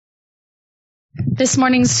This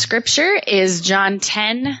morning's scripture is John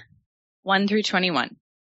 10, 1 through 21.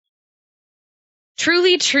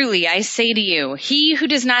 Truly, truly, I say to you, he who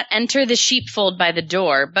does not enter the sheepfold by the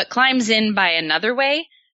door, but climbs in by another way,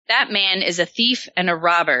 that man is a thief and a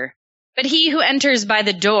robber. But he who enters by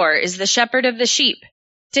the door is the shepherd of the sheep.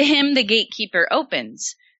 To him the gatekeeper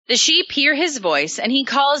opens. The sheep hear his voice, and he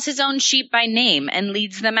calls his own sheep by name and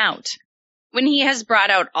leads them out. When he has brought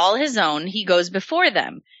out all his own, he goes before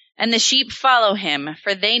them, and the sheep follow him,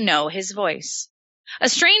 for they know his voice. A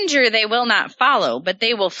stranger they will not follow, but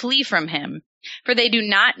they will flee from him, for they do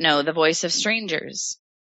not know the voice of strangers.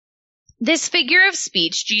 This figure of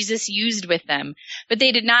speech Jesus used with them, but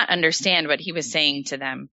they did not understand what he was saying to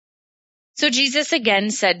them. So Jesus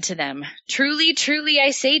again said to them, Truly, truly,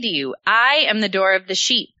 I say to you, I am the door of the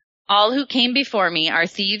sheep. All who came before me are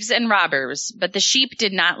thieves and robbers, but the sheep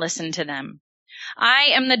did not listen to them.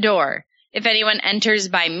 I am the door. If anyone enters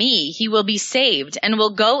by me, he will be saved and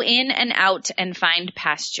will go in and out and find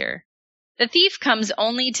pasture. The thief comes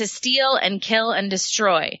only to steal and kill and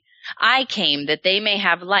destroy. I came that they may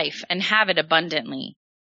have life and have it abundantly.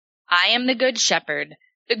 I am the good shepherd.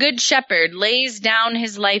 The good shepherd lays down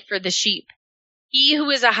his life for the sheep. He who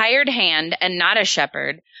is a hired hand and not a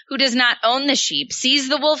shepherd, who does not own the sheep, sees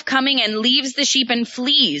the wolf coming and leaves the sheep and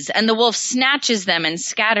flees, and the wolf snatches them and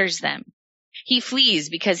scatters them. He flees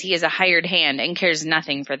because he is a hired hand and cares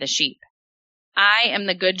nothing for the sheep. I am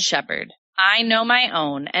the good shepherd. I know my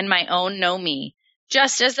own, and my own know me,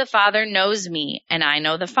 just as the Father knows me, and I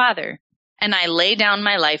know the Father, and I lay down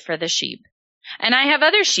my life for the sheep. And I have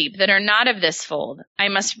other sheep that are not of this fold. I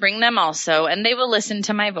must bring them also, and they will listen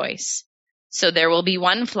to my voice. So there will be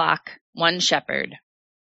one flock, one shepherd.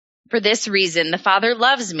 For this reason the Father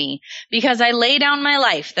loves me, because I lay down my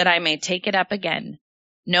life that I may take it up again.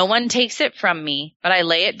 No one takes it from me, but I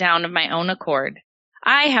lay it down of my own accord.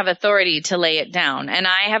 I have authority to lay it down, and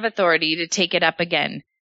I have authority to take it up again.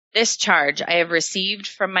 This charge I have received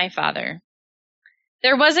from my Father.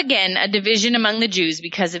 There was again a division among the Jews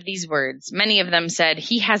because of these words. Many of them said,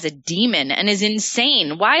 He has a demon and is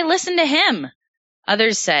insane. Why listen to him?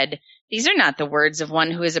 Others said, These are not the words of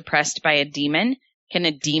one who is oppressed by a demon. Can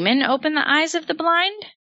a demon open the eyes of the blind?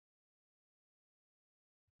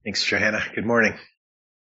 Thanks, Johanna. Good morning.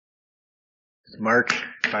 Mark,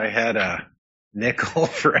 if I had a nickel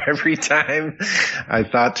for every time I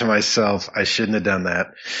thought to myself, I shouldn't have done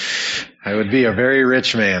that, I would be a very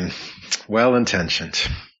rich man, well-intentioned.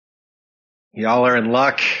 Y'all are in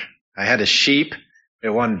luck. I had a sheep. It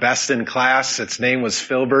won best in class. Its name was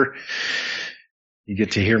Filber. You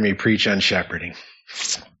get to hear me preach on shepherding.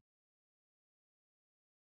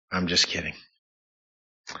 I'm just kidding.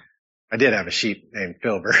 I did have a sheep named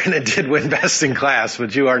Filber, and it did win best in class,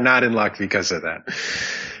 but you are not in luck because of that.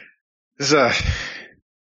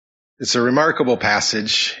 It's a remarkable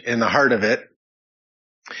passage. In the heart of it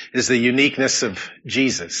is the uniqueness of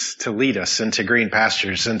Jesus to lead us into green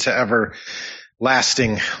pastures, into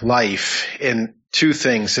everlasting life. In two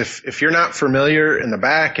things. If you're not familiar, in the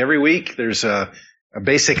back every week, there's a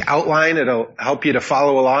basic outline. It'll help you to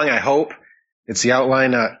follow along, I hope. It's the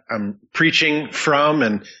outline I'm preaching from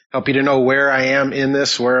and help you to know where I am in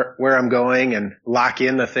this, where I'm going, and lock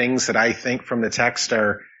in the things that I think from the text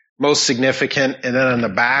are most significant. And then on the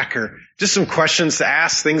back are just some questions to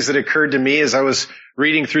ask, things that occurred to me as I was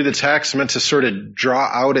reading through the text, meant to sort of draw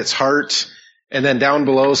out its heart. And then down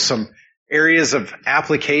below, some areas of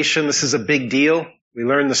application. This is a big deal. We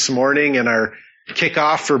learned this morning in our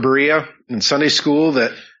kickoff for Berea in Sunday school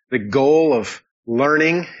that the goal of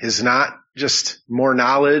learning is not just more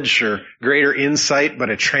knowledge or greater insight, but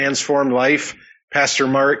a transformed life. Pastor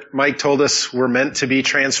Mike told us we're meant to be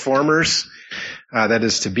transformers. That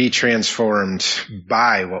is to be transformed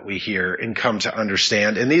by what we hear and come to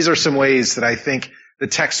understand. And these are some ways that I think the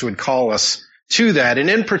text would call us to that. And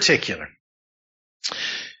in particular,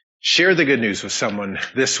 share the good news with someone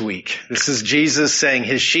this week. This is Jesus saying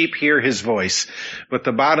his sheep hear his voice. But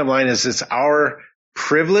the bottom line is it's our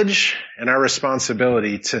privilege and our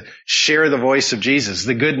responsibility to share the voice of Jesus,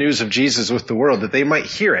 the good news of Jesus with the world, that they might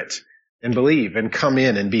hear it and believe and come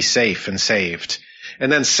in and be safe and saved. And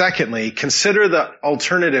then secondly, consider the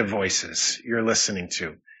alternative voices you're listening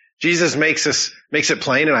to. Jesus makes it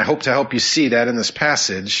plain, and I hope to help you see that in this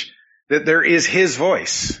passage, that there is his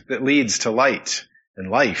voice that leads to light and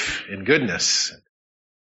life and goodness, and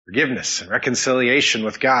forgiveness and reconciliation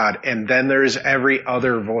with God. And then there's every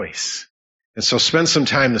other voice. And so spend some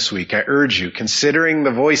time this week, I urge you, considering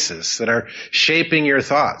the voices that are shaping your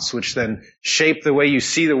thoughts, which then shape the way you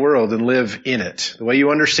see the world and live in it, the way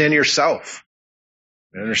you understand yourself,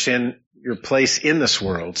 and understand your place in this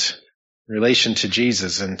world in relation to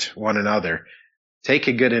Jesus and one another. Take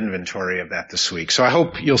a good inventory of that this week. So I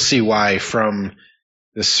hope you'll see why from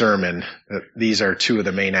this sermon that these are two of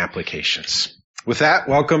the main applications. With that,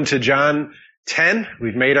 welcome to John 10.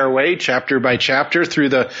 We've made our way chapter by chapter through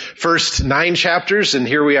the first 9 chapters, and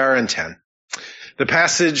here we are in 10. The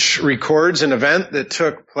passage records an event that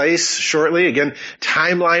took place shortly. Again,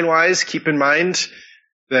 timeline-wise, keep in mind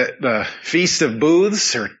that the Feast of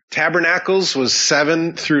Booths or Tabernacles was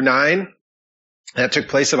 7 through 9. That took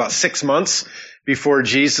place about 6 months before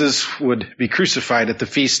Jesus would be crucified at the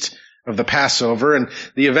Feast of the Passover. And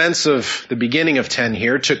the events of the beginning of 10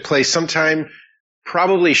 here took place sometime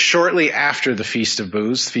probably shortly after the Feast of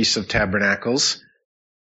Booths, Feast of Tabernacles.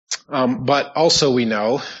 But also we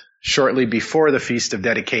know shortly before the Feast of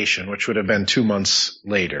Dedication, which would have been 2 months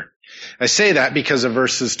later. I say that because of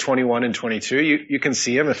verses 21 and 22. You can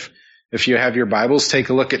see them if you have your Bibles. Take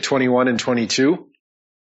a look at 21 and 22.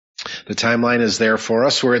 The timeline is there for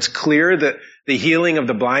us, where it's clear that the healing of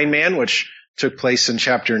the blind man, which took place in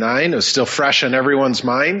chapter 9, is still fresh on everyone's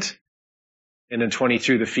mind. And in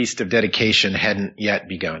 22, the Feast of Dedication hadn't yet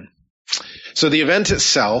begun. So the event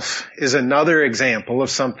itself is another example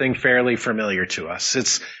of something fairly familiar to us.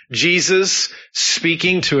 It's Jesus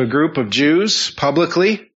speaking to a group of Jews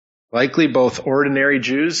publicly, likely both ordinary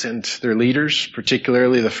Jews and their leaders,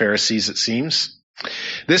 particularly the Pharisees, it seems.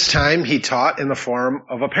 This time he taught in the form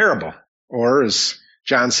of a parable, or as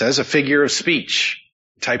John says, a figure of speech,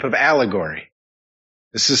 a type of allegory.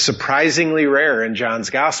 This is surprisingly rare in John's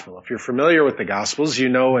gospel. If you're familiar with the gospels, you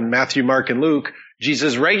know in Matthew, Mark, and Luke,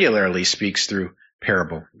 Jesus regularly speaks through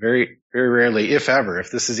parable. Very, very rarely, if ever.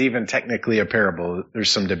 If this is even technically a parable,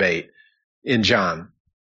 there's some debate in John.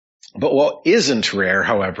 But what isn't rare,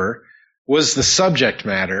 however, was the subject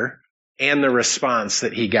matter and the response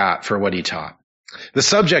that he got for what he taught. The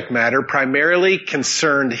subject matter primarily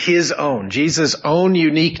concerned Jesus' own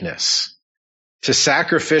uniqueness to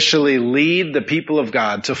sacrificially lead the people of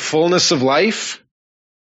God to fullness of life,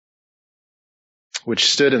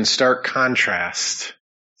 which stood in stark contrast.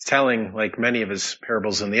 He's telling, like many of his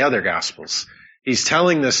parables in the other Gospels, he's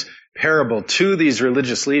telling this parable to these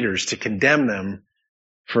religious leaders to condemn them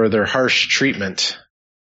for their harsh treatment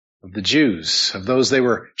of the Jews, of those they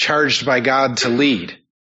were charged by God to lead,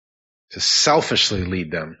 to selfishly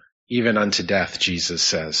lead them, even unto death, Jesus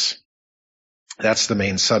says. That's the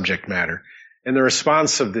main subject matter. And the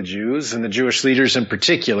response of the Jews, and the Jewish leaders in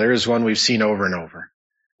particular, is one we've seen over and over.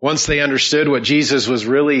 Once they understood what Jesus was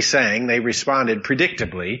really saying, they responded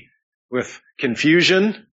predictably with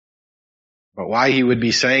confusion about why he would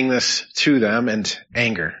be saying this to them, and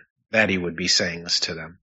anger that he would be saying this to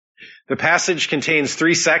them. The passage contains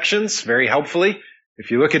 3 sections, very helpfully.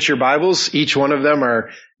 If you look at your Bibles, each one of them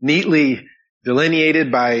are neatly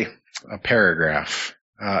delineated by a paragraph.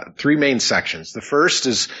 3 main sections. The first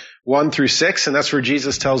is 1 through 6, and that's where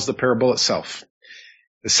Jesus tells the parable itself.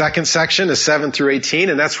 The second section is 7 through 18,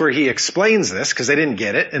 and that's where he explains this, because they didn't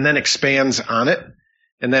get it, and then expands on it.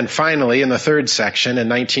 And then finally, in the third section, in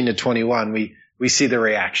 19 to 21, we see the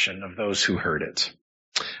reaction of those who heard it.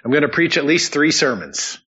 I'm going to preach at least 3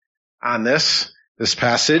 sermons on this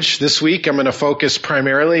passage. This week, I'm going to focus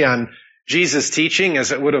primarily on Jesus' teaching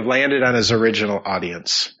as it would have landed on his original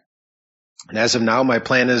audience. And as of now, my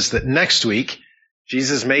plan is that next week,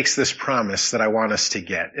 Jesus makes this promise that I want us to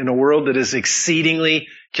get. In a world that is exceedingly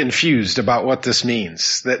confused about what this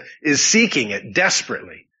means, that is seeking it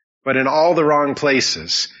desperately, but in all the wrong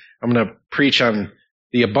places, I'm going to preach on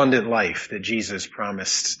the abundant life that Jesus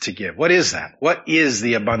promised to give. What is that? What is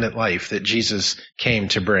the abundant life that Jesus came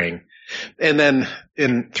to bring? And then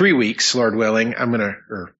in 3 weeks, Lord willing,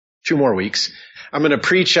 or 2 more weeks, I'm going to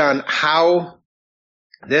preach on how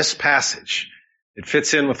this passage, it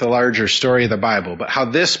fits in with the larger story of the Bible, but how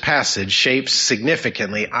this passage shapes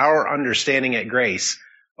significantly our understanding at Grace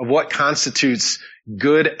of what constitutes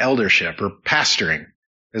good eldership or pastoring,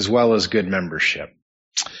 as well as good membership.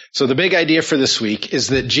 So the big idea for this week is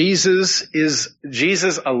that Jesus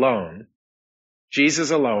alone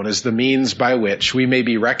is the means by which we may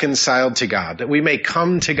be reconciled to God, that we may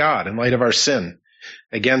come to God in light of our sin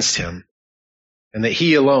against him, and that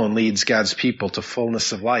he alone leads God's people to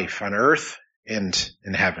fullness of life on earth and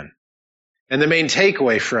in heaven. And the main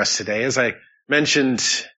takeaway for us today, as I mentioned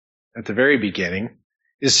at the very beginning,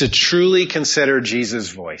 is to truly consider Jesus'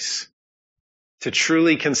 voice, to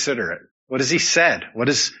truly consider it. What has he said? What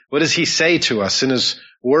does he say to us in his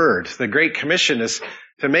word? The Great Commission is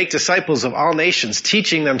to make disciples of all nations,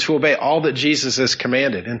 teaching them to obey all that Jesus has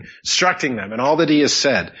commanded, instructing them in all that he has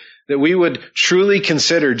said, that we would truly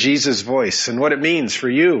consider Jesus' voice and what it means for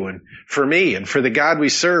you and for me and for the God we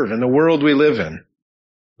serve and the world we live in.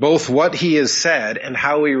 both what he has said and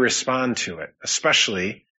how we respond to it,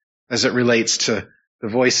 especially as it relates to the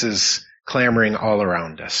voices clamoring all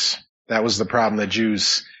around us. That was the problem the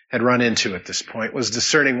Jews had run into at this point, was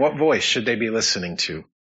discerning what voice should they be listening to.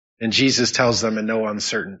 And Jesus tells them in no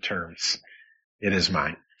uncertain terms, it is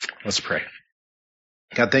mine. Let's pray.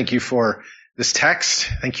 God, thank you for this text.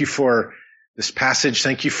 Thank you for this passage.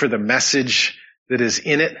 Thank you for the message that is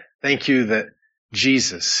in it. Thank you that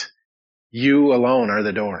Jesus, you alone are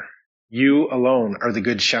the door. You alone are the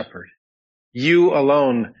good shepherd. You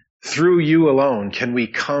alone, through you alone, can we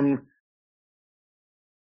come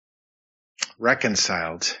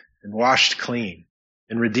reconciled and washed clean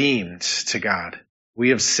and redeemed to God. We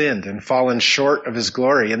have sinned and fallen short of his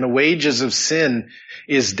glory, and the wages of sin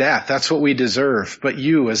is death. That's what we deserve. But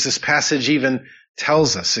you, as this passage even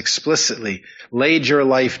tells us explicitly, laid your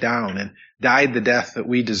life down and died the death that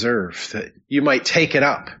we deserve, that you might take it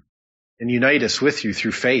up and unite us with you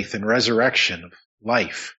through faith and resurrection of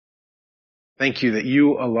life. Thank you that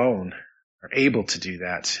you alone are able to do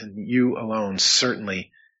that, and you alone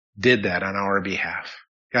certainly did that on our behalf.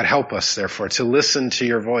 God, help us, therefore, to listen to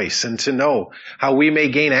your voice and to know how we may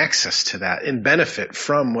gain access to that and benefit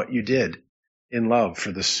from what you did in love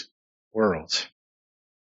for this world.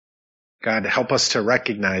 God, help us to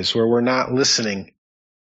recognize where we're not listening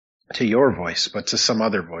to your voice, but to some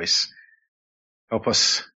other voice. Help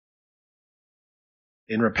us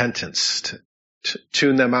in repentance to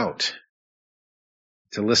tune them out,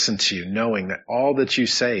 to listen to you, knowing that all that you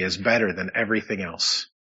say is better than everything else.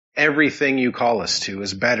 Everything you call us to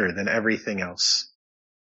is better than everything else.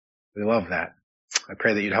 We love that. I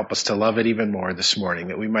pray that you'd help us to love it even more this morning,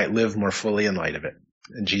 that we might live more fully in light of it.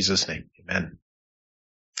 In Jesus' name, amen.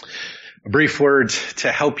 A brief word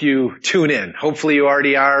to help you tune in. Hopefully you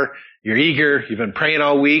already are. You're eager. You've been praying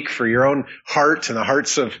all week for your own heart and the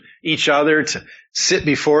hearts of each other to sit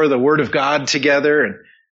before the Word of God together and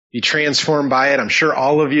be transformed by it. I'm sure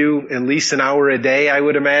all of you, at least an hour a day, I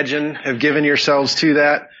would imagine, have given yourselves to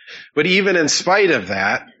that. But even in spite of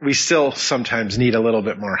that, we still sometimes need a little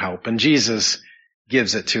bit more help. And Jesus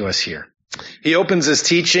gives it to us here. He opens his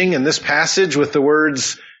teaching in this passage with the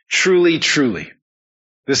words, truly, truly.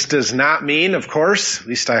 This does not mean, of course, at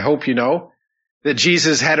least I hope you know, that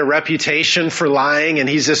Jesus had a reputation for lying and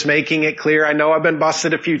he's just making it clear. I know I've been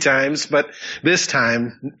busted a few times, but this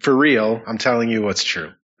time, for real, I'm telling you what's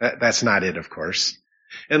true. That's not it, of course.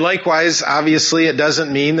 And likewise, obviously, it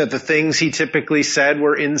doesn't mean that the things he typically said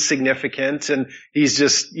were insignificant and he's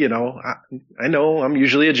just, I know I'm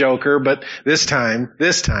usually a joker, but this time,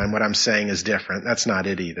 what I'm saying is different. That's not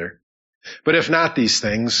it either. But if not these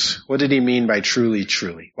things, what did he mean by truly,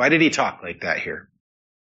 truly? Why did he talk like that here?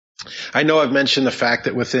 I know I've mentioned the fact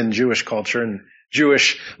that within Jewish culture and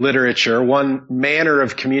Jewish literature, one manner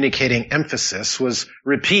of communicating emphasis was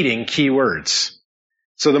repeating key words.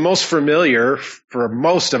 So the most familiar for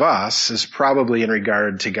most of us is probably in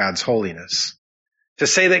regard to God's holiness. To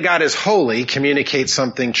say that God is holy communicates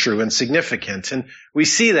something true and significant. And we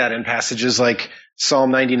see that in passages like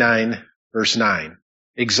Psalm 99, verse 9.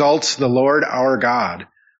 Exalt the Lord our God,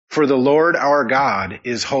 for the Lord our God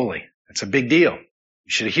is holy. That's a big deal.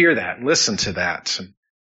 You should hear that and listen to that and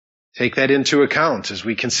take that into account as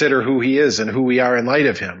we consider who he is and who we are in light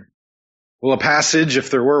of him. Well, a passage, if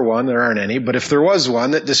there were one, there aren't any, but if there was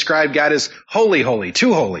one that described God as holy, holy,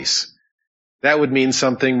 two holies, that would mean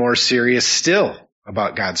something more serious still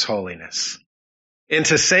about God's holiness. And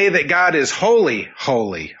to say that God is holy,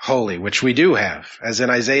 holy, holy, which we do have, as in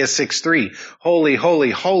Isaiah 6:3, holy, holy,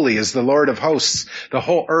 holy is the Lord of hosts. The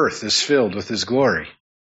whole earth is filled with his glory.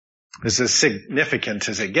 Is as significant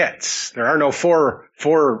as it gets. There are no four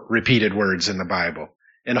repeated words in the Bible.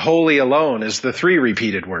 And holy alone is the 3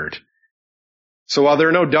 repeated word. So while there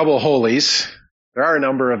are no double holies, there are a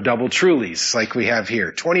number of double trulies like we have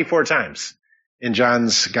here, 24 times in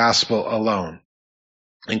John's gospel alone,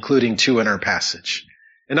 including 2 in our passage.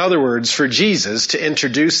 In other words, for Jesus to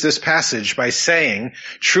introduce this passage by saying,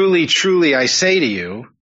 truly, truly, I say to you,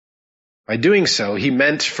 by doing so, he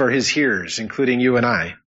meant for his hearers, including you and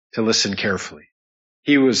I, to listen carefully.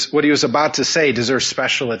 What he was about to say deserves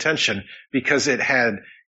special attention because it had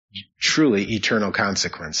truly eternal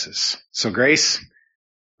consequences. So Grace,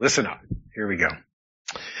 listen up. Here we go.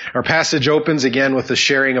 Our passage opens again with the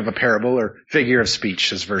sharing of a parable or figure of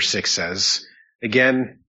speech, as verse 6 says.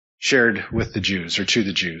 Again, shared with the Jews or to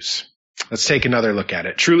the Jews. Let's take another look at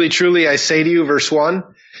it. Truly, truly, I say to you, verse 1,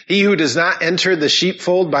 he who does not enter the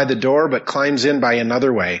sheepfold by the door but climbs in by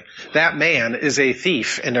another way, that man is a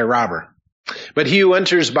thief and a robber. But he who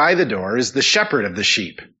enters by the door is the shepherd of the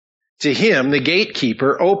sheep. To him, the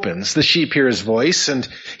gatekeeper opens. The sheep hear his voice, and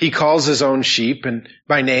he calls his own sheep and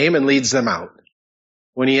by name and leads them out.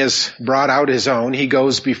 When he has brought out his own, he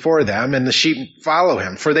goes before them, and the sheep follow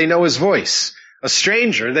him, for they know his voice. A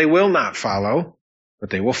stranger they will not follow, but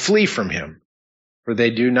they will flee from him, for they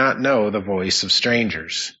do not know the voice of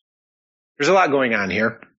strangers. There's a lot going on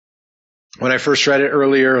here. When I first read it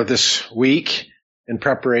earlier this week, in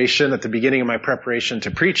preparation, at the beginning of my preparation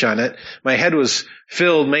to preach on it, my head was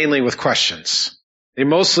filled mainly with questions. They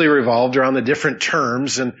mostly revolved around the different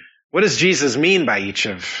terms and what does Jesus mean by each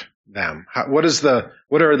of them? What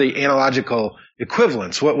are the analogical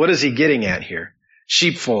equivalents? What is he getting at here?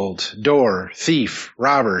 Sheepfold, door, thief,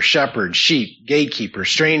 robber, shepherd, sheep, gatekeeper,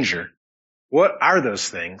 stranger. What are those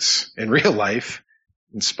things in real life?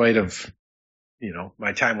 In spite of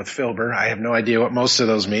my time with Filber, I have no idea what most of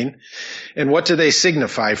those mean. And what do they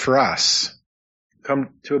signify for us?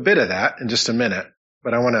 Come to a bit of that in just a minute,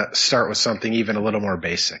 but I want to start with something even a little more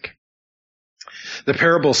basic. The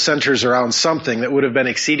parable centers around something that would have been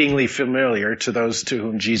exceedingly familiar to those to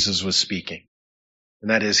whom Jesus was speaking, and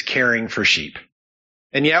that is caring for sheep.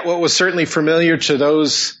 And yet what was certainly familiar to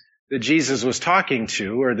those that Jesus was talking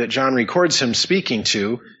to, or that John records him speaking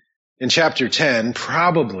to, in chapter 10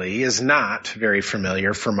 probably is not very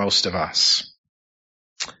familiar for most of us.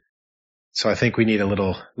 So I think we need a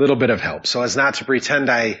little bit of help. So as not to pretend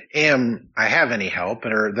I have any help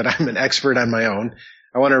or that I'm an expert on my own,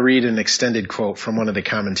 I want to read an extended quote from one of the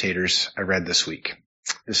commentators I read this week,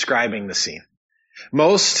 describing the scene.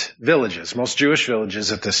 Most Jewish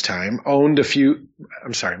villages at this time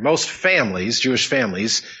most families, Jewish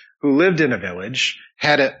families who lived in a village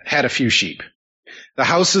had a few sheep. The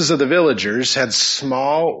houses of the villagers had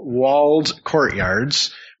small walled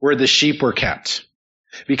courtyards where the sheep were kept.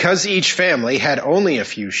 Because each family had only a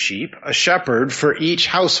few sheep, a shepherd for each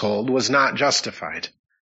household was not justified.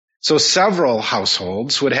 So several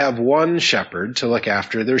households would have one shepherd to look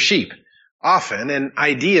after their sheep. Often, and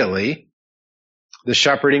ideally, the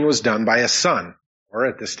shepherding was done by a son, or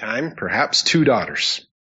at this time, perhaps 2 daughters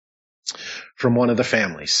from one of the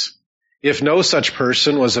families. If no such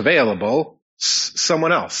person was available,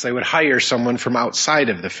 someone else. They would hire someone from outside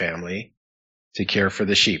of the family to care for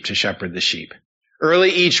the sheep, to shepherd the sheep.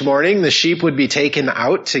 Early each morning, the sheep would be taken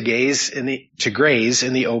out to graze in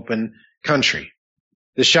the open country.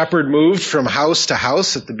 The shepherd moved from house to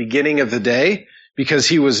house at the beginning of the day because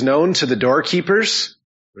he was known to the doorkeepers.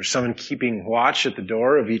 There's someone keeping watch at the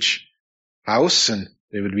door of each house, and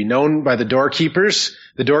they would be known by the doorkeepers.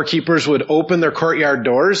 The doorkeepers would open their courtyard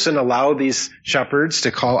doors and allow these shepherds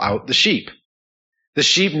to call out the sheep. The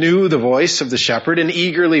sheep knew the voice of the shepherd and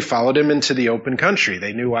eagerly followed him into the open country.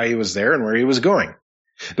 They knew why he was there and where he was going.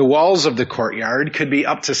 The walls of the courtyard could be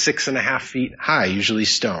up to 6.5 feet high, usually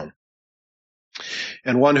stone.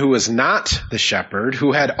 And one who was not the shepherd,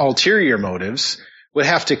 who had ulterior motives, would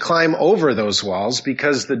have to climb over those walls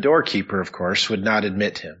because the doorkeeper, of course, would not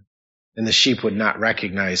admit him. And the sheep would not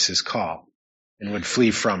recognize his call and would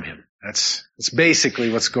flee from him. That's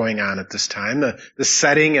basically what's going on at this time. The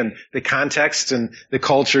setting and the context and the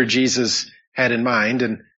culture Jesus had in mind,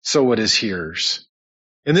 and so would his hearers.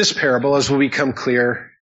 In this parable, as will become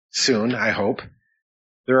clear soon, I hope,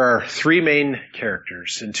 there are 3 main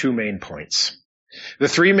characters and 2 main points. The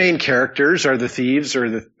 3 main characters are the thieves, or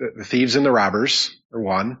the thieves and the robbers, or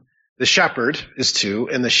 1. The shepherd is 2,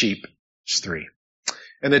 and the sheep is 3.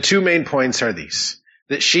 And the 2 main points are these: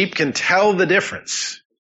 that sheep can tell the difference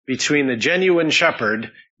between the genuine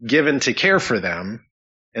shepherd given to care for them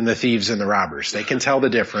and the thieves and the robbers. They can tell the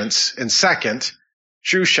difference. And second,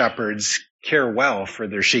 true shepherds care well for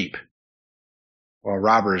their sheep, while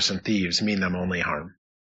robbers and thieves mean them only harm.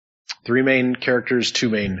 3 main characters, 2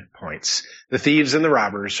 main points. The thieves and the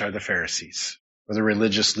robbers are the Pharisees, or the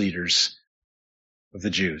religious leaders of the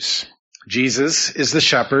Jews. Jesus is the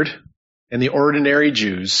shepherd, and the ordinary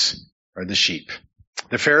Jews are the sheep.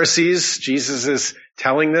 The Pharisees, Jesus is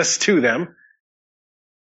telling this to them.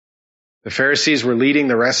 The Pharisees were leading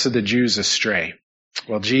the rest of the Jews astray,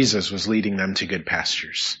 while Jesus was leading them to good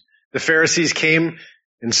pastures. The Pharisees came,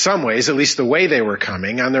 in some ways, at least the way they were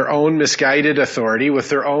coming, on their own misguided authority, with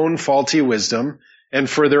their own faulty wisdom, and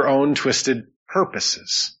for their own twisted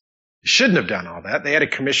purposes. They shouldn't have done all that. They had a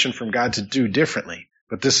commission from God to do differently,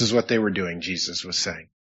 but this is what they were doing, Jesus was saying.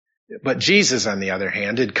 But Jesus, on the other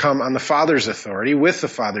hand, had come on the Father's authority, with the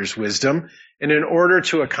Father's wisdom, and in order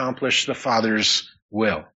to accomplish the Father's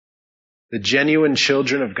will. The genuine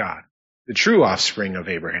children of God, the true offspring of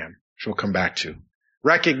Abraham, which we'll come back to,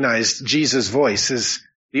 recognized Jesus' voice as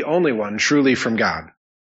the only one truly from God.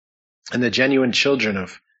 And the genuine children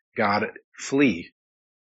of God flee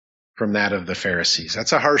from that of the Pharisees.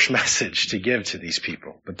 That's a harsh message to give to these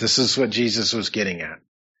people, but this is what Jesus was getting at.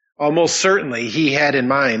 Almost certainly he had in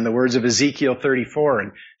mind the words of Ezekiel 34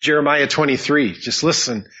 and Jeremiah 23. Just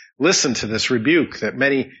listen to this rebuke that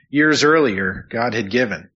many years earlier God had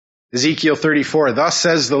given. Ezekiel 34, thus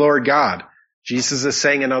says the Lord God. Jesus is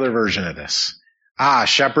saying another version of this. Ah,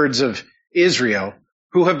 shepherds of Israel,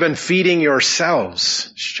 who have been feeding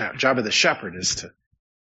yourselves. Job of the shepherd is to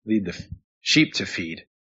lead the sheep to feed.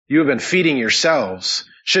 You have been feeding yourselves.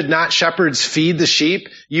 Should not shepherds feed the sheep?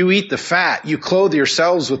 You eat the fat. You clothe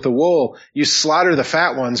yourselves with the wool. You slaughter the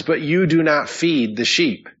fat ones, but you do not feed the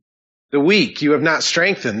sheep. The weak you have not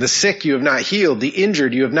strengthened. The sick you have not healed. The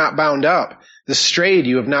injured you have not bound up. The strayed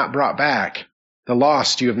you have not brought back. The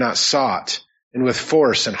lost you have not sought. And with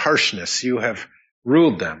force and harshness you have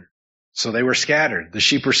ruled them. So they were scattered. The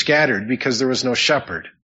sheep were scattered because there was no shepherd.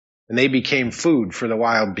 And they became food for the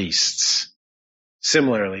wild beasts.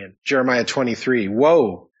 Similarly, in Jeremiah 23,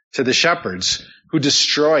 woe to the shepherds who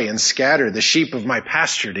destroy and scatter the sheep of my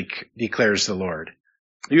pasture, declares the Lord.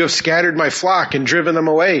 You have scattered my flock and driven them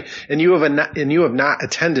away, and you have not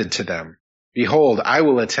attended to them. Behold, I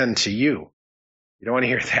will attend to you. You don't want to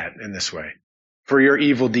hear that in this way. For your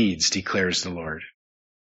evil deeds, declares the Lord.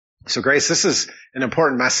 So, Grace, this is an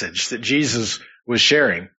important message that Jesus was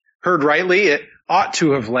sharing. Heard rightly, it ought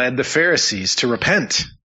to have led the Pharisees to repent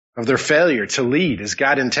of their failure to lead as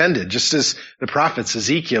God intended, just as the prophets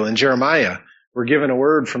Ezekiel and Jeremiah were given a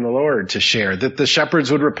word from the Lord to share, that the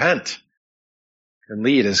shepherds would repent and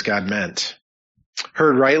lead as God meant.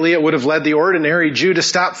 Heard rightly, it would have led the ordinary Jew to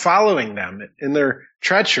stop following them in their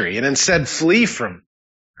treachery and instead flee from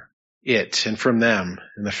it and from them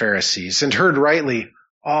and the Pharisees. And heard rightly,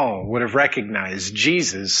 all would have recognized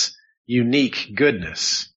Jesus' unique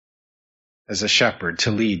goodness as a shepherd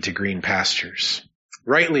to lead to green pastures.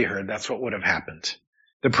 Rightly heard, that's what would have happened.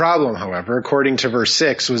 The problem, however, according to verse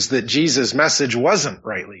 6, was that Jesus' message wasn't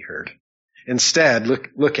rightly heard. Instead,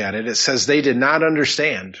 look at it. It says they did not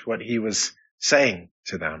understand what he was saying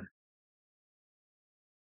to them.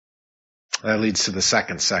 That leads to the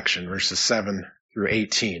second section, verses 7 through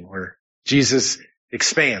 18, where Jesus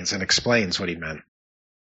expands and explains what he meant.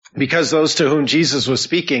 Because those to whom Jesus was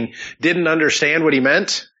speaking didn't understand what he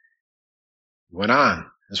meant, he went on.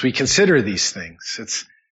 As we consider these things,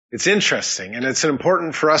 it's interesting, and it's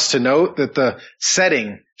important for us to note that the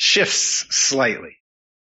setting shifts slightly.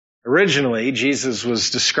 Originally, Jesus was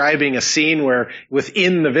describing a scene where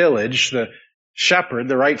within the village, the shepherd,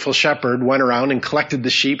 the rightful shepherd, went around and collected the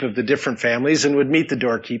sheep of the different families and would meet the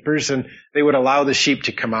doorkeepers, and they would allow the sheep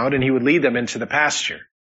to come out, and he would lead them into the pasture.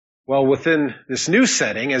 Well, within this new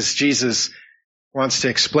setting, as Jesus wants to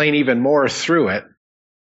explain even more through it,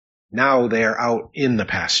 now they are out in the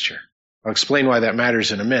pasture. I'll explain why that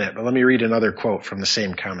matters in a minute, but let me read another quote from the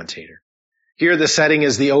same commentator. Here the setting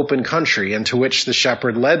is the open country into which the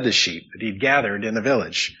shepherd led the sheep that he'd gathered in the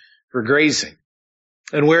village for grazing,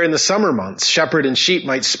 and where in the summer months shepherd and sheep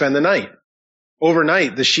might spend the night.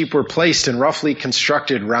 Overnight, the sheep were placed in roughly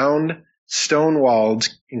constructed round, stone-walled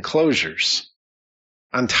enclosures.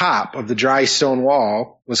 On top of the dry stone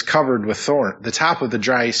wall was covered with thorns. The top of the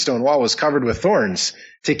dry stone wall was covered with thorns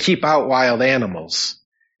to keep out wild animals.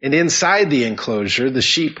 And inside the enclosure, the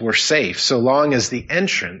sheep were safe so long as the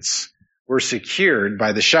entrance were secured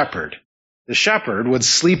by the shepherd. The shepherd would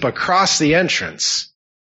sleep across the entrance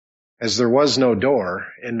as there was no door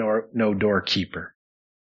and no doorkeeper.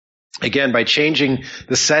 Again, by changing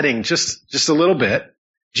the setting just a little bit,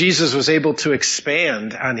 Jesus was able to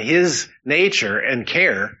expand on his nature and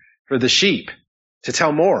care for the sheep, to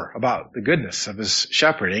tell more about the goodness of his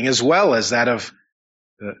shepherding, as well as that of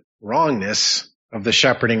the wrongness of the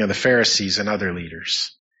shepherding of the Pharisees and other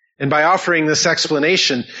leaders. And by offering this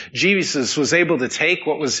explanation, Jesus was able to take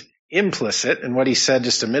what was implicit in what he said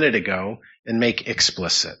just a minute ago and make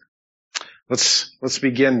explicit. Let's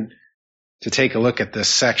begin to take a look at this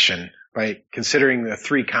section by considering the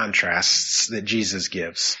three contrasts that Jesus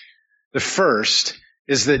gives. The first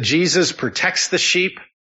is that Jesus protects the sheep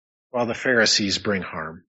while the Pharisees bring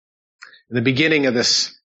harm. In the beginning of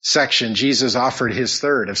this section, Jesus offered his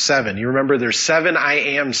third of 7. You remember there's 7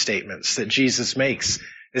 I am statements that Jesus makes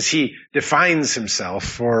as he defines himself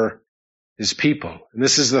for his people. And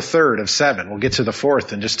this is the third of 7. We'll get to the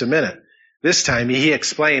fourth in just a minute. This time he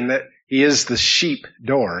explained that he is the sheep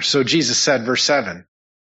door. So Jesus said, verse 7,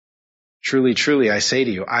 truly, truly, I say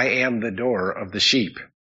to you, I am the door of the sheep.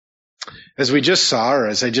 As we just saw, or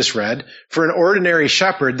as I just read, for an ordinary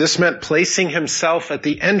shepherd, this meant placing himself at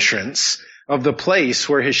the entrance of the place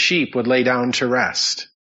where his sheep would lay down to rest.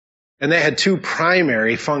 And they had 2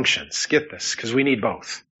 primary functions. Get this, because we need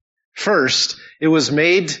both. First, it was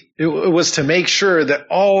to make sure that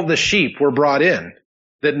all the sheep were brought in,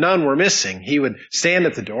 that none were missing. He would stand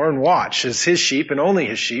at the door and watch as his sheep, and only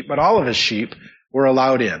his sheep, but all of his sheep were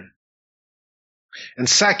allowed in. And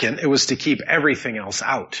second, it was to keep everything else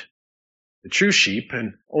out. The true sheep,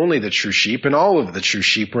 and only the true sheep, and all of the true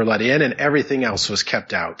sheep were let in, and everything else was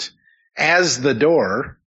kept out. As the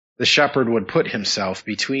door, the shepherd would put himself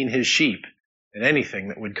between his sheep and anything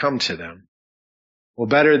that would come to them. Well,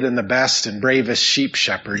 better than the best and bravest sheep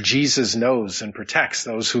shepherd, Jesus knows and protects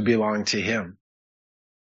those who belong to him,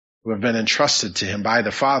 who have been entrusted to him by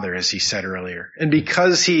the Father, as he said earlier. And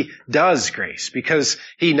because he does, Grace, because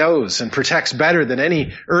he knows and protects better than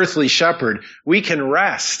any earthly shepherd, we can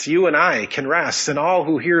rest. You and I can rest, and all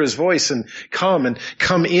who hear his voice and come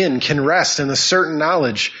in can rest in the certain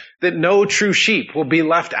knowledge that no true sheep will be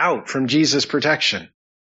left out from Jesus' protection,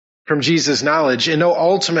 from Jesus' knowledge, and no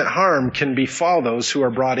ultimate harm can befall those who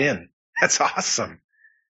are brought in. That's awesome.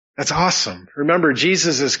 That's awesome. Remember,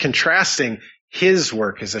 Jesus is contrasting his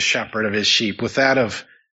work as a shepherd of his sheep with that of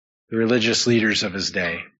the religious leaders of his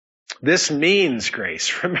day. This means,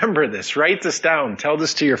 Grace, remember this, write this down, tell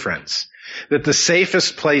this to your friends, that the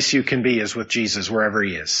safest place you can be is with Jesus wherever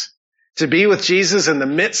he is. To be with Jesus in the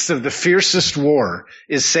midst of the fiercest war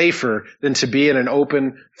is safer than to be in an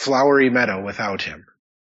open, flowery meadow without him.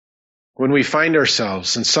 When we find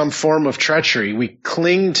ourselves in some form of treachery, we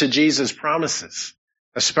cling to Jesus' promises,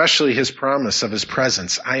 especially his promise of his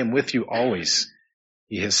presence. I am with you always,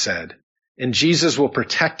 he has said. And Jesus will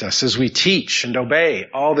protect us as we teach and obey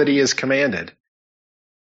all that he has commanded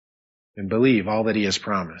and believe all that he has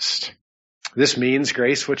promised. This means,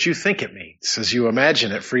 Grace, what you think it means as you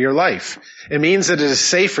imagine it for your life. It means that it is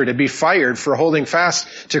safer to be fired for holding fast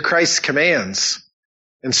to Christ's commands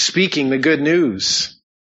and speaking the good news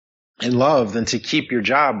in love than to keep your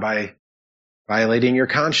job by violating your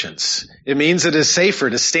conscience. It means it is safer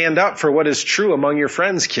to stand up for what is true among your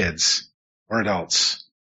friends' kids or adults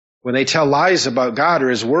when they tell lies about God or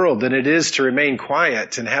his world than it is to remain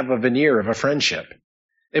quiet and have a veneer of a friendship.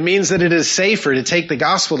 It means that it is safer to take the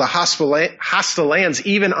gospel to hostile lands,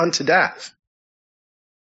 even unto death,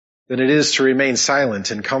 than it is to remain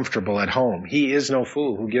silent and comfortable at home. He is no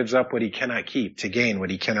fool who gives up what he cannot keep to gain what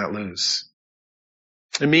he cannot lose.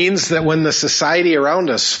 It means that when the society around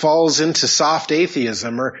us falls into soft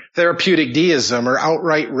atheism or therapeutic deism or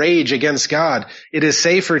outright rage against God, it is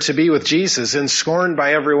safer to be with Jesus and scorned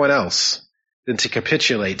by everyone else than to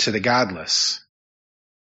capitulate to the godless.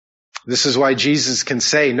 This is why Jesus can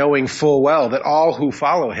say, knowing full well that all who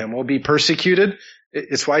follow him will be persecuted.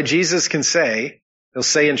 It's why Jesus can say, he'll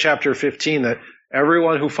say in chapter 15 that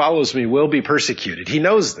everyone who follows me will be persecuted. He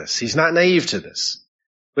knows this. He's not naive to this.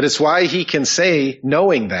 But it's why he can say,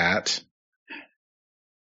 knowing that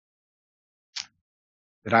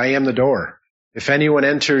I am the door. If anyone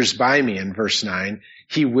enters by me, in verse 9,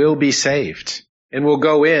 he will be saved and will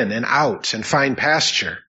go in and out and find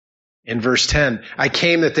pasture. In verse 10, I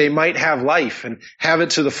came that they might have life and have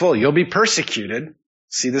it to the full. You'll be persecuted.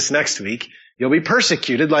 See this next week. You'll be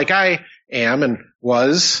persecuted like I am and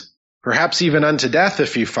was, perhaps even unto death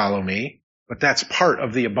if you follow me. But that's part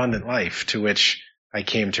of the abundant life to which I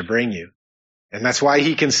came to bring you. And that's why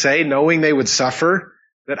he can say, knowing they would suffer,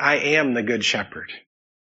 that I am the good shepherd.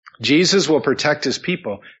 Jesus will protect his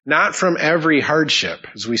people, not from every hardship,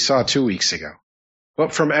 as we saw 2 weeks ago,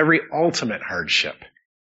 but from every ultimate hardship,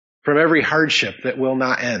 from every hardship that will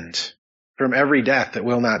not end, from every death that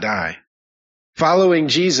will not die. Following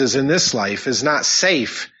Jesus in this life is not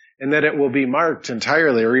safe in that it will be marked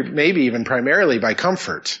entirely, or maybe even primarily, by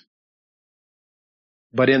comfort,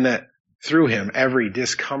 but in that through him, every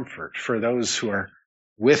discomfort for those who are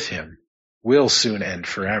with him will soon end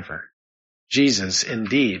forever. Jesus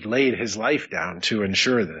indeed laid his life down to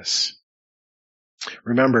ensure this.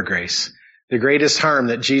 Remember, Grace, the greatest harm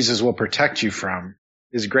that Jesus will protect you from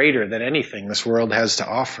is greater than anything this world has to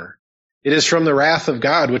offer. It is from the wrath of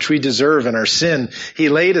God, which we deserve in our sin. He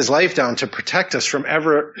laid his life down to protect us from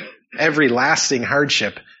every lasting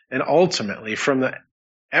hardship, and ultimately from the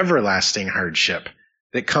everlasting hardship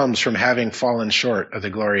that comes from having fallen short of the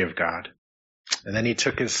glory of God. And then he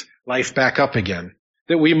took his life back up again,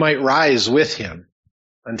 that we might rise with him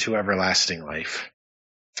unto everlasting life.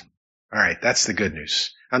 All right, that's the good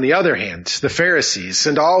news. On the other hand, the Pharisees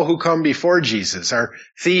and all who come before Jesus are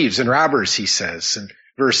thieves and robbers, he says in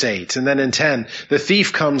verse 8. And then in 10, the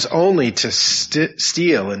thief comes only to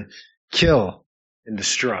steal and kill and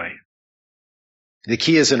destroy. The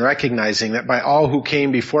key is in recognizing that by all who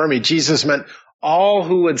came before me, Jesus meant all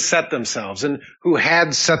who would set themselves and who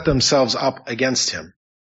had set themselves up against him.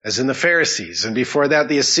 as in the Pharisees, and before that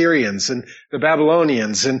the Assyrians and the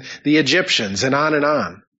Babylonians and the Egyptians, and on and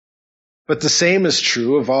on. But the same is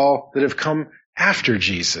true of all that have come after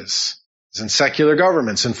Jesus, as in secular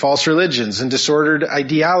governments and false religions and disordered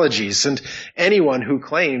ideologies, and anyone who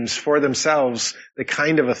claims for themselves the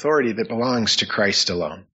kind of authority that belongs to Christ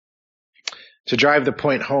alone. To drive the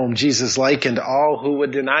point home, Jesus likened all who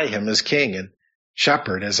would deny him as king and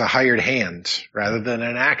shepherd as a hired hand rather than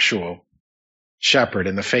an actual shepherd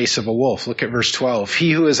in the face of a wolf. Look at verse 12.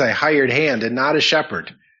 He who is a hired hand and not a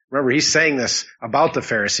shepherd. Remember, he's saying this about the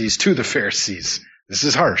Pharisees to the Pharisees. This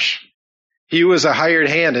is harsh. He who is a hired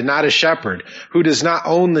hand and not a shepherd, who does not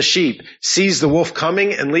own the sheep, sees the wolf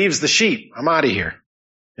coming and leaves the sheep. I'm out of here.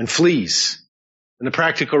 And flees. And the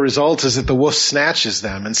practical result is that the wolf snatches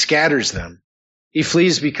them and scatters them. He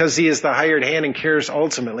flees because he is the hired hand and cares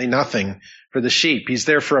ultimately nothing for the sheep. He's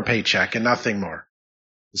there for a paycheck and nothing more.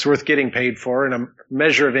 It's worth getting paid for and a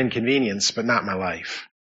measure of inconvenience, but not my life.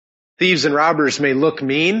 Thieves and robbers may look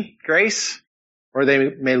mean, Grace, or they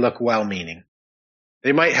may look well-meaning.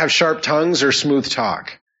 They might have sharp tongues or smooth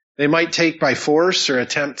talk. They might take by force or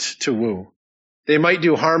attempt to woo. They might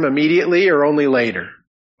do harm immediately or only later.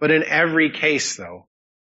 But in every case, though,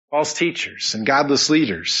 false teachers and godless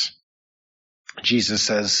leaders, Jesus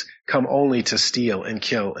says, come only to steal and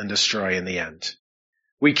kill and destroy in the end.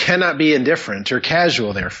 We cannot be indifferent or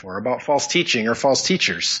casual, therefore, about false teaching or false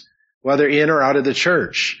teachers, whether in or out of the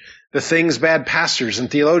church. The things bad pastors and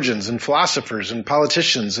theologians and philosophers and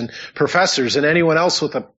politicians and professors and anyone else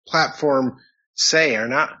with a platform say are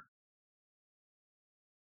not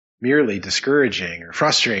merely discouraging or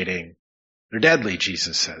frustrating. They're deadly,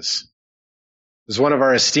 Jesus says. As one of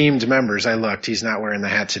our esteemed members, I looked, he's not wearing the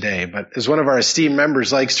hat today, but as one of our esteemed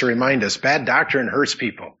members likes to remind us, bad doctrine hurts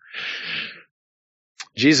people.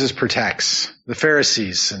 Jesus protects. The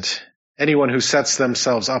Pharisees and anyone who sets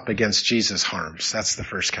themselves up against Jesus harms. That's the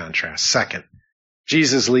first contrast. Second,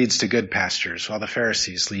 Jesus leads to good pastures while the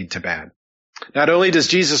Pharisees lead to bad. Not only does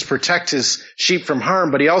Jesus protect his sheep from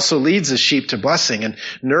harm, but he also leads his sheep to blessing and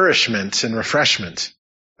nourishment and refreshment.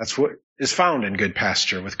 That's what is found in good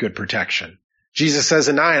pasture with good protection. Jesus says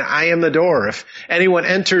in 9, I am the door. If anyone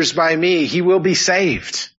enters by me, he will be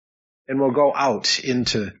saved and will go out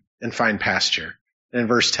into and find pasture. And in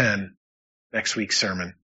verse 10, next week's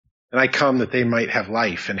sermon, and I come that they might have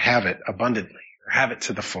life and have it abundantly, or have it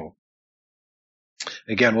to the full.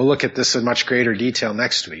 Again, we'll look at this in much greater detail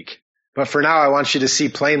next week. But for now, I want you to see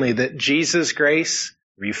plainly that Jesus' grace,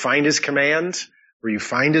 where you find his command, where you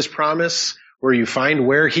find his promise, where you find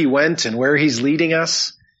where he went and where he's leading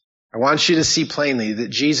us, I want you to see plainly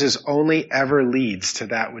that Jesus only ever leads to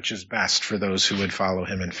that which is best for those who would follow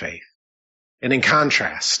him in faith. And in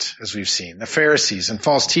contrast, as we've seen, the Pharisees and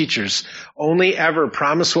false teachers only ever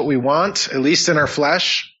promise what we want, at least in our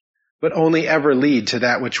flesh, but only ever lead to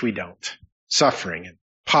that which we don't, suffering and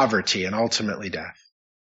poverty and ultimately death.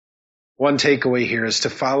 One takeaway here is to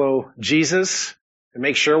follow Jesus and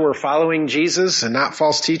make sure we're following Jesus and not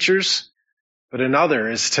false teachers. But another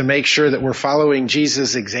is to make sure that we're following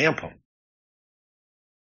Jesus' example,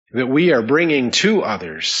 that we are bringing to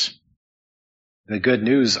others the good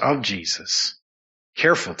news of Jesus.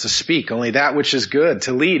 Careful to speak only that which is good,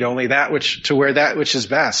 to lead only that which, to where that which is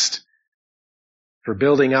best, for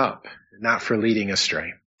building up, not for leading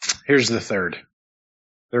astray. Here's the third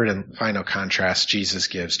and final contrast Jesus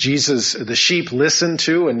gives. The sheep listen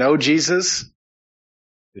to and know Jesus,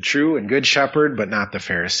 the true and good shepherd, but not the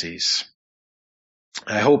Pharisees.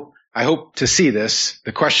 I hope to see this.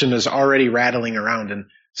 The question is already rattling around in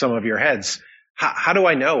some of your heads. How do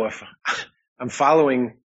I know if I'm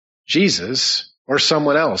following Jesus or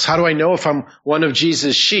someone else? How do I know if I'm one of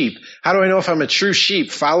Jesus' sheep? How do I know if I'm a true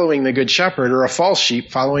sheep following the good shepherd or a false sheep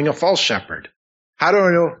following a false shepherd? How do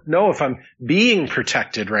I know if I'm being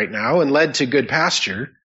protected right now and led to good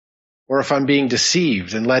pasture or if I'm being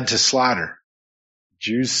deceived and led to slaughter?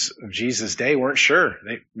 Jews of Jesus' day weren't sure.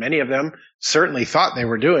 Many of them certainly thought they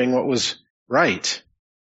were doing what was right.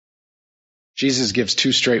 Jesus gives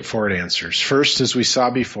two straightforward answers. First, as we saw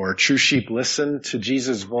before, true sheep listen to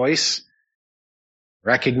Jesus' voice,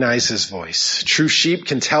 recognize his voice. True sheep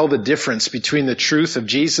can tell the difference between the truth of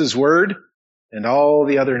Jesus' word and all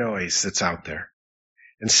the other noise that's out there.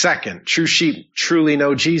 And second, true sheep truly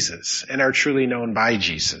know Jesus and are truly known by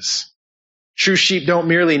Jesus. True sheep don't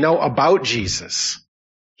merely know about Jesus.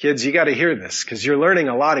 Kids, you got to hear this because you're learning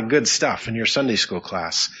a lot of good stuff in your Sunday school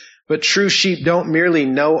class. But true sheep don't merely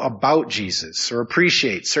know about Jesus or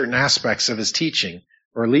appreciate certain aspects of his teaching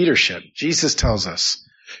or leadership. Jesus tells us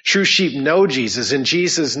true sheep know Jesus and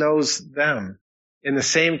Jesus knows them. in the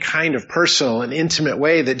same kind of personal and intimate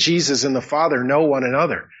way that Jesus and the Father know one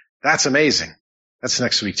another. That's amazing. That's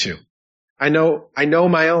next week too. I know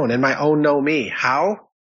my own and my own know me. How?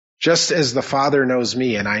 Just as the Father knows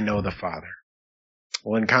me and I know the Father.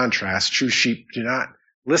 Well, in contrast, true sheep do not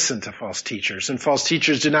listen to false teachers, and false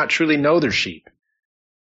teachers do not truly know their sheep.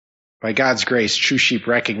 By God's grace, true sheep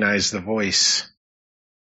recognize the voice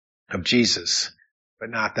of Jesus, but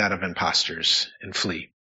not that of impostors, and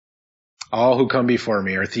flee. All who come before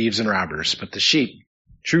me are thieves and robbers, but the sheep,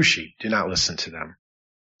 true sheep, do not listen to them.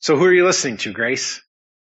 So who are you listening to, Grace?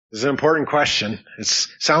 This is an important question. It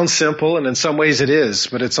sounds simple, and in some ways it is,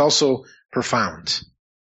 but it's also profound.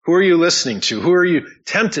 Who are you listening to? Who are you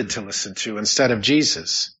tempted to listen to instead of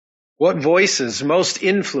Jesus? What voices most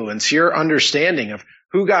influence your understanding of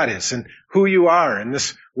who God is and who you are in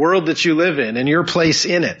this world that you live in and your place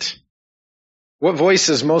in it? What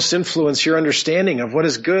voices most influence your understanding of what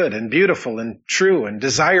is good and beautiful and true and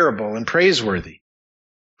desirable and praiseworthy?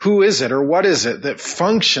 Who is it or what is it that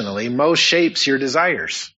functionally most shapes your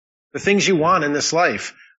desires? The things you want in this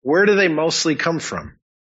life, where do they mostly come from?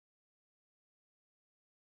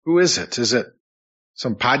 Who is it? Is it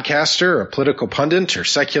some podcaster or a political pundit or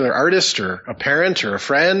secular artist or a parent or a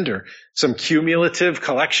friend or some cumulative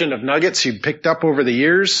collection of nuggets you picked up over the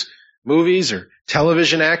years? Movies or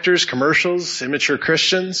television actors, commercials, immature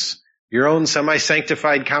Christians, your own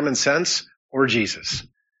semi-sanctified common sense, or Jesus?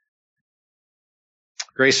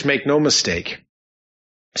 Grace, make no mistake.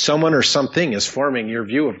 Someone or something is forming your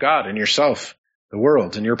view of God and yourself, the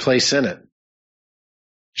world, and your place in it.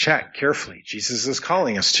 Check carefully. Jesus is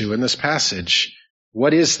calling us to in this passage.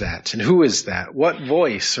 What is that? And who is that? What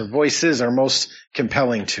voice or voices are most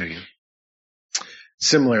compelling to you?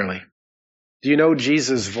 Similarly, do you know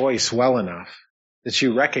Jesus' voice well enough that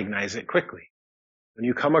you recognize it quickly? When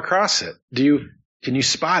you come across it, can you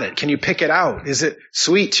spot it? Can you pick it out? Is it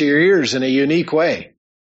sweet to your ears in a unique way?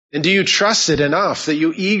 And do you trust it enough that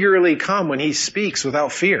you eagerly come when he speaks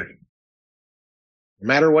without fear? No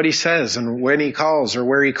matter what he says and when he calls or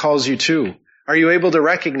where he calls you to, are you able to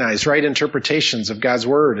recognize right interpretations of God's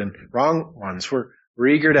word and wrong ones? We're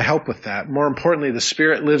eager to help with that. More importantly, the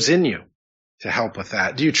Spirit lives in you to help with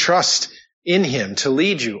that. Do you trust in him to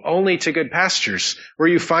lead you only to good pastures where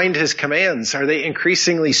you find his commands? Are they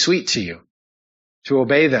increasingly sweet to you to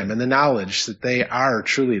obey them in the knowledge that they are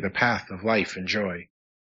truly the path of life and joy?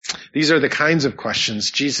 These are the kinds of questions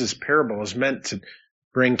Jesus' parable is meant to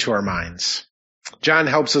bring to our minds. John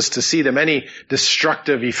helps us to see the many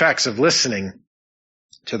destructive effects of listening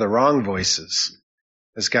to the wrong voices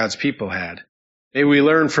as God's people had. May we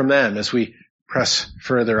learn from them as we press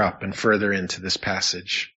further up and further into this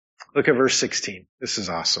passage. Look at verse 16. This is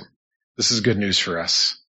awesome. This is good news for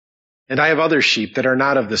us. And I have other sheep that are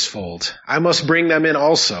not of this fold. I must bring them in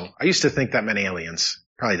also. I used to think that meant aliens.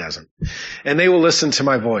 Probably doesn't. And they will listen to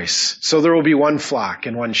my voice. So there will be one flock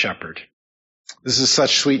and one shepherd. This is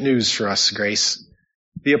such sweet news for us, Grace.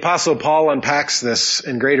 The Apostle Paul unpacks this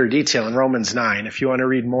in greater detail in Romans 9. If you want to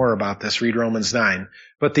read more about this, read Romans 9.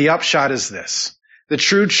 But the upshot is this. The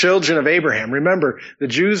true children of Abraham, remember, the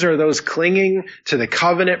Jews are those clinging to the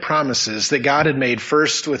covenant promises that God had made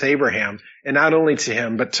first with Abraham, and not only to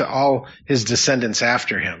him, but to all his descendants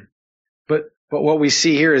after him. But what we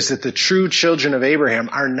see here is that the true children of Abraham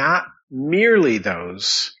are not merely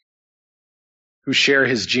those who share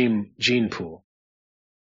his gene pool,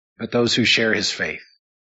 but those who share his faith.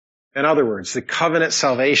 In other words, the covenant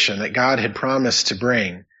salvation that God had promised to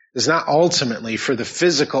bring is not ultimately for the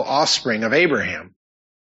physical offspring of Abraham,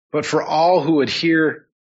 but for all who would hear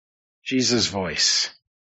Jesus' voice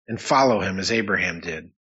and follow him as Abraham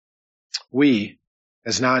did. We,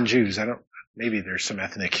 as non-Jews, maybe there's some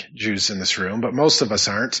ethnic Jews in this room, but most of us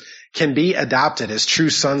aren't, can be adopted as true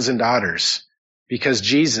sons and daughters because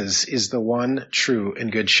Jesus is the one true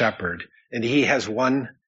and good shepherd, and he has one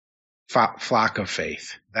flock of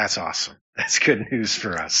faith. That's awesome. That's good news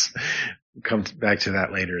for us. We'll come back to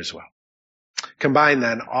that later as well. Combine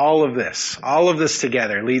then all of this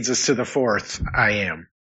together leads us to the fourth I am.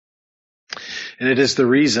 And it is the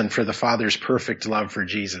reason for the Father's perfect love for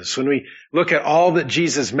Jesus. When we look at all that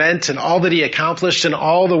Jesus meant and all that he accomplished and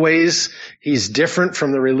all the ways he's different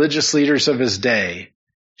from the religious leaders of his day,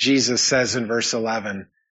 Jesus says in verse 11,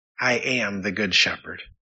 I am the good shepherd.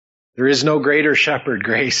 There is no greater shepherd,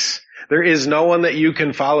 Grace. There is no one that you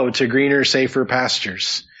can follow to greener, safer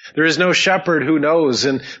pastures. There is no shepherd who knows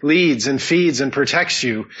and leads and feeds and protects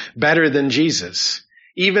you better than Jesus.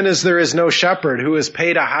 Even as there is no shepherd who has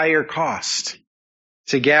paid a higher cost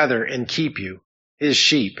to gather and keep you, his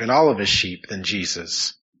sheep and all of his sheep, than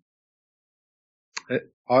Jesus.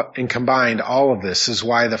 And combined, all of this is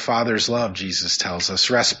why the Father's love, Jesus tells us,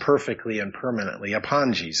 rests perfectly and permanently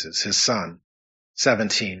upon Jesus, his Son.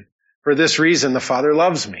 17. For this reason, the Father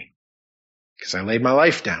loves me, because I laid my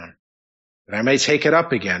life down, that I may take it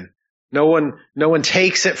up again. No one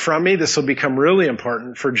takes it from me. This will become really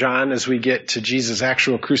important for John as we get to Jesus'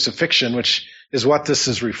 actual crucifixion, which is what this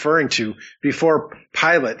is referring to. Before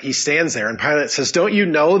Pilate, he stands there, and Pilate says, don't you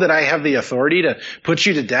know that I have the authority to put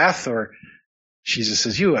you to death? Or Jesus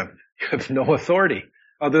says, you have no authority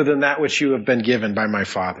other than that which you have been given by my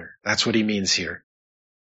Father. That's what he means here.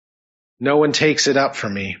 No one takes it up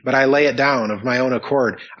from me, but I lay it down of my own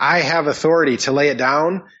accord. I have authority to lay it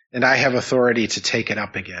down, and I have authority to take it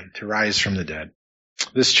up again, to rise from the dead.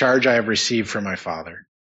 This charge I have received from my Father.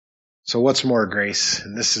 So what's more, grace?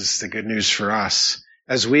 And this is the good news for us.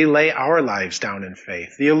 As we lay our lives down in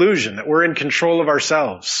faith, the illusion that we're in control of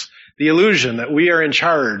ourselves, the illusion that we are in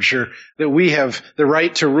charge, or that we have the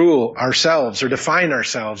right to rule ourselves or define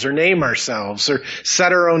ourselves or name ourselves or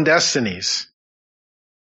set our own destinies.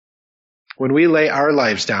 When we lay our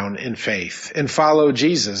lives down in faith and follow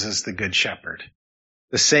Jesus as the Good Shepherd,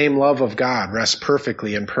 the same love of God rests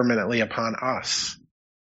perfectly and permanently upon us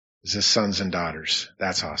as his sons and daughters.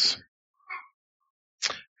 That's awesome.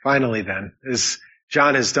 Finally then, as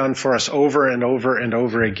John has done for us over and over and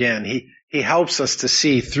over again, he helps us to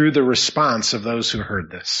see through the response of those who heard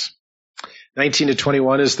this. 19 to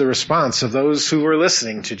 21 is the response of those who were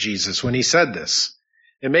listening to Jesus when he said this.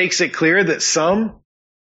 It makes it clear that some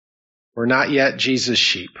were not yet Jesus'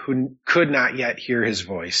 sheep, who could not yet hear his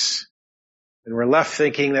voice. And we're left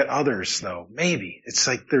thinking that others, though, maybe. It's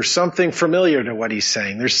like there's something familiar to what he's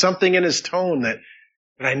saying. There's something in his tone that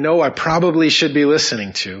I know I probably should be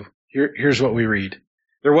listening to. Here's what we read.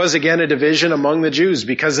 There was again a division among the Jews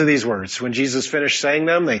because of these words. When Jesus finished saying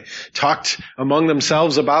them, they talked among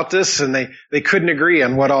themselves about this, and they couldn't agree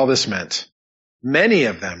on what all this meant. Many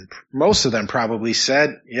of them, most of them probably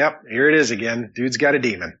said, yep, here it is again. Dude's got a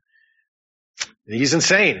demon. He's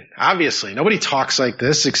insane, obviously. Nobody talks like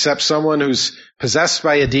this except someone who's possessed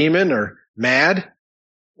by a demon or mad.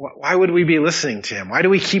 Why would we be listening to him? Why do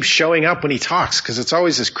we keep showing up when he talks? Because it's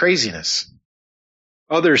always this craziness.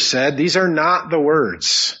 Others said, these are not the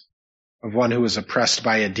words of one who is oppressed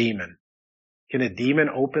by a demon. Can a demon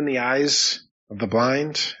open the eyes of the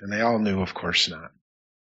blind? And they all knew, of course not.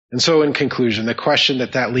 And so in conclusion, the question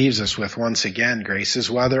that leaves us with once again, Grace,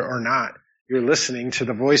 is whether or not you're listening to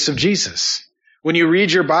the voice of Jesus. When you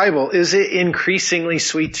read your Bible, is it increasingly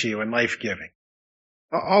sweet to you and life-giving?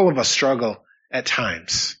 All of us struggle at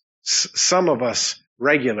times. Some of us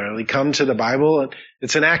regularly come to the Bible, and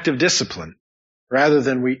it's an act of discipline rather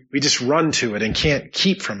than we just run to it and can't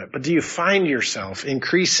keep from it. But do you find yourself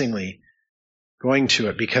increasingly going to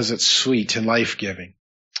it because it's sweet and life-giving?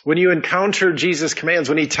 When you encounter Jesus' commands,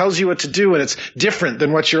 when he tells you what to do and it's different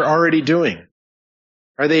than what you're already doing,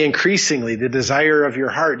 are they increasingly the desire of your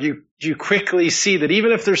heart? You quickly see that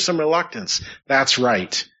even if there's some reluctance, that's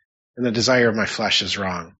right, and the desire of my flesh is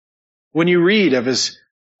wrong. When you read of his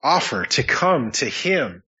offer to come to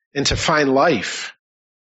him and to find life,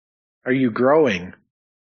 are you growing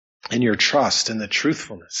in your trust in the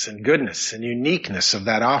truthfulness and goodness and uniqueness of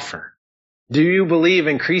that offer? Do you believe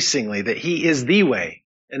increasingly that he is the way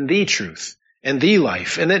and the truth and the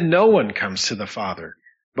life, and that no one comes to the Father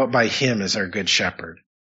but by him as our good shepherd?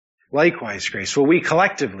 Likewise, Grace, will we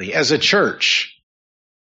collectively, as a church,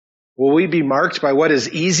 will we be marked by what is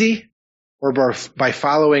easy or by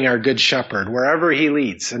following our good shepherd wherever he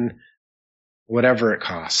leads and whatever it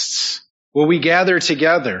costs? Will we gather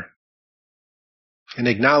together and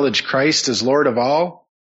acknowledge Christ as Lord of all,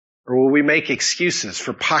 or will we make excuses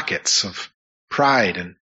for pockets of pride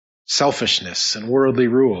and selfishness and worldly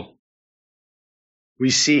rule?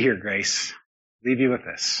 We see here, Grace, leave you with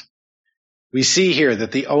this. We see here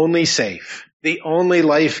that the only safe, the only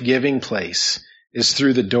life-giving place is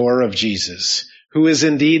through the door of Jesus, who is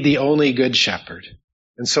indeed the only good shepherd.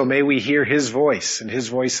 And so may we hear his voice and his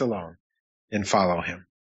voice alone and follow him.